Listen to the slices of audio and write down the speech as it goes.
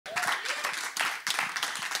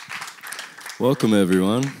Welcome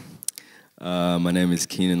everyone. My name is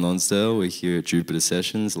Keiynan Lonsdale. We're here at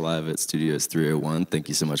JupiterSessions live at Studios 301. Thank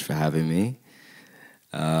you so much for having me.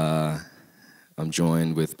 I'm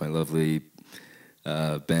joined with my lovely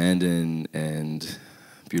band and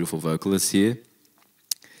beautiful vocalists here.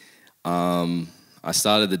 I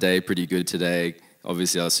started the day pretty good today.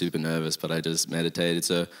 Obviously I was super nervous, but I just meditated.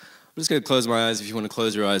 So I'm just going to close my eyes if you want to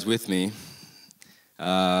close your eyes with me.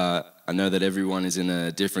 I know that everyone is in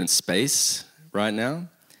a different space right now,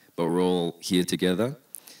 but we're all here together.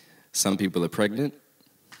 Some people are pregnant,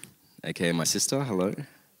 aka my sister, hello.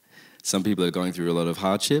 Some people are going through a lot of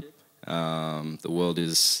hardship. The world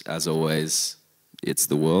is, as always, it's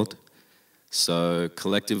the world. So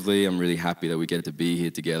collectively, I'm really happy that we get to be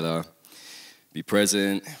here together, be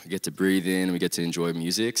present, we get to breathe in, we get to enjoy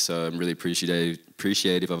music. So I'm really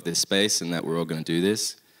appreciative of this space and that we're all going to do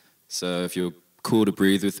this. So if you're cool to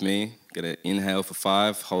breathe with me, gonna inhale for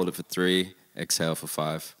 5, hold it for 3, exhale for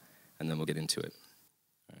 5, and then we'll get into it.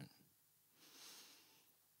 All right.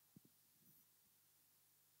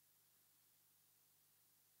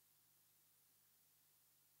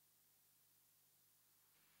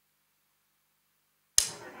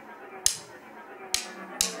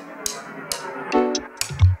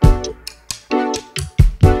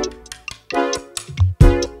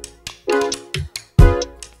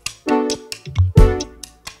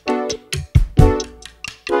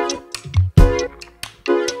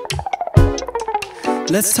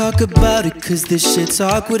 Let's talk about it, cause this shit's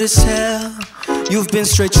awkward as hell. You've been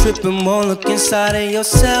straight tripping, won't look inside of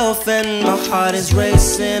yourself. And my heart is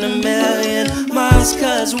racing 1,000,000 miles,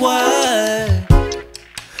 cause what?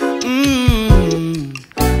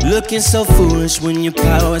 Looking so foolish when your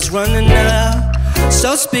power's running out.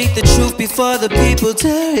 So speak the truth before the people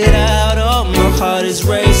tear it out. Oh, my heart is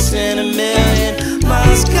racing 1,000,000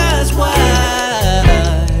 miles, cause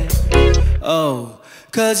why? Oh,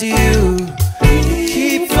 cause you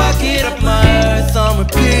keep fucking up my earth on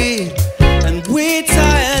repeat. And we're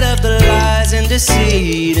tired of the lies and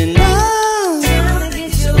deceit. And I'm trying to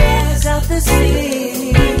get your ass out the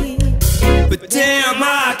seat. But damn,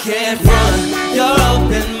 I can't run. Your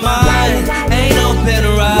open mind ain't open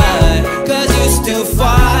right. Cause you still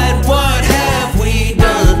fight. What have we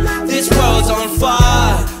done? This world's on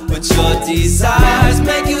fire, but your desires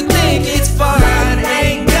make you think it's fine.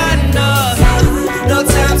 Ain't got no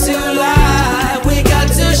time to lie. We got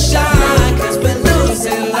to shine, cause we're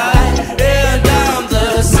losing light. And I'm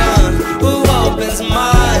the sun who opens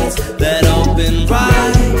minds that open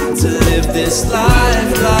right to live this life.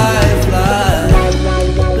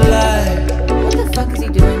 What the fuck is he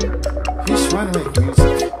doing? He's trying to make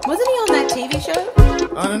music. Wasn't he on that TV show?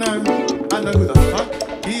 I don't know. I know who the fuck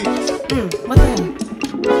he is. What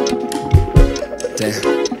the hell?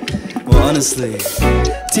 Damn. Well, honestly,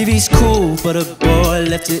 TV's cool, but a boy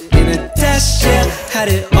left it in a dash, yeah. Had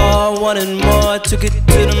it all, wanted more, took it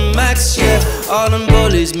to the max, yeah. All them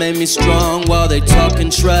bullies made me strong while they talking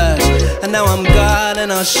trash. And now I'm God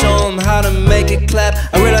and I'll show them how to make it clap.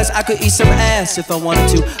 I realized I could eat some ass if I wanted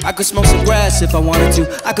to. I could smoke some grass if I wanted to.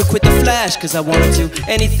 I could quit the flash cause I wanted to.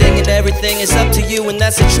 Anything and everything is up to you, and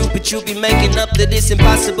that's the truth. But you'll be making up that it's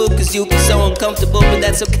impossible cause you'll be so uncomfortable. But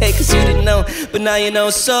that's okay cause you didn't know, but now you know.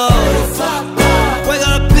 So wake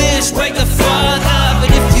up bitch, wake the fuck up.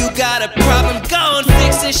 And if you got a problem, go and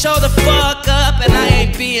fix it, show the fuck up. And I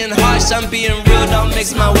ain't being harsh, I'm being real, don't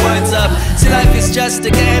mix my words up. See, life is just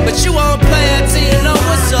a game, but you won't play it till you know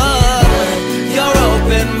what's up. Your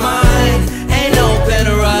open mind ain't open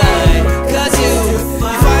right. Cause you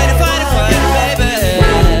fight, baby.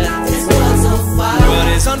 This world's on fire, but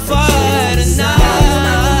it's on fire tonight.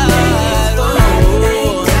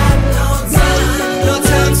 No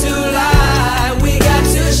time to lie, we got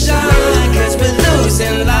to shine, cause we're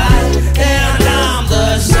losing light. And I'm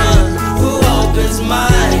the sun who opens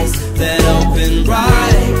minds that open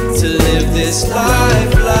right to live this life.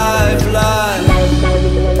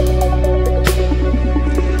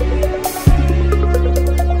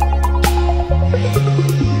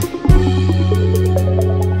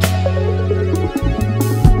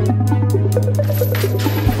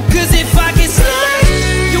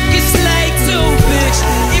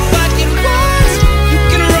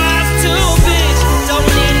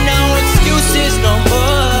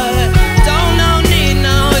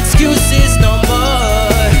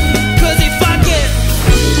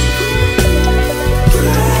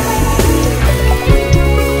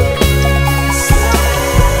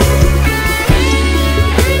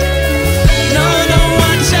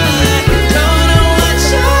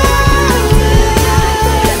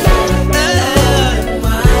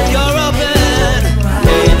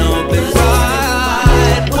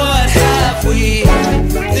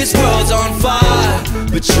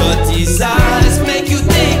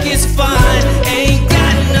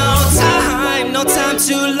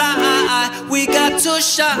 fly. We got to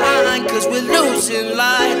shine, cause we're losing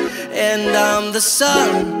light. And I'm the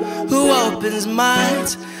sun who opens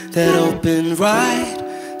minds that open right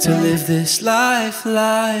to live this life,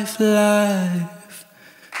 life, life,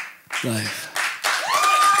 life.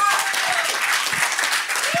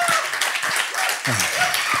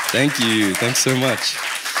 Thank you. Thanks so much.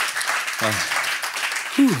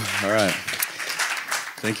 All right.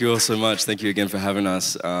 Thank you all so much. Thank you again for having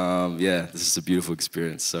us. Yeah, this is a beautiful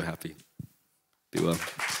experience. So happy. Be well.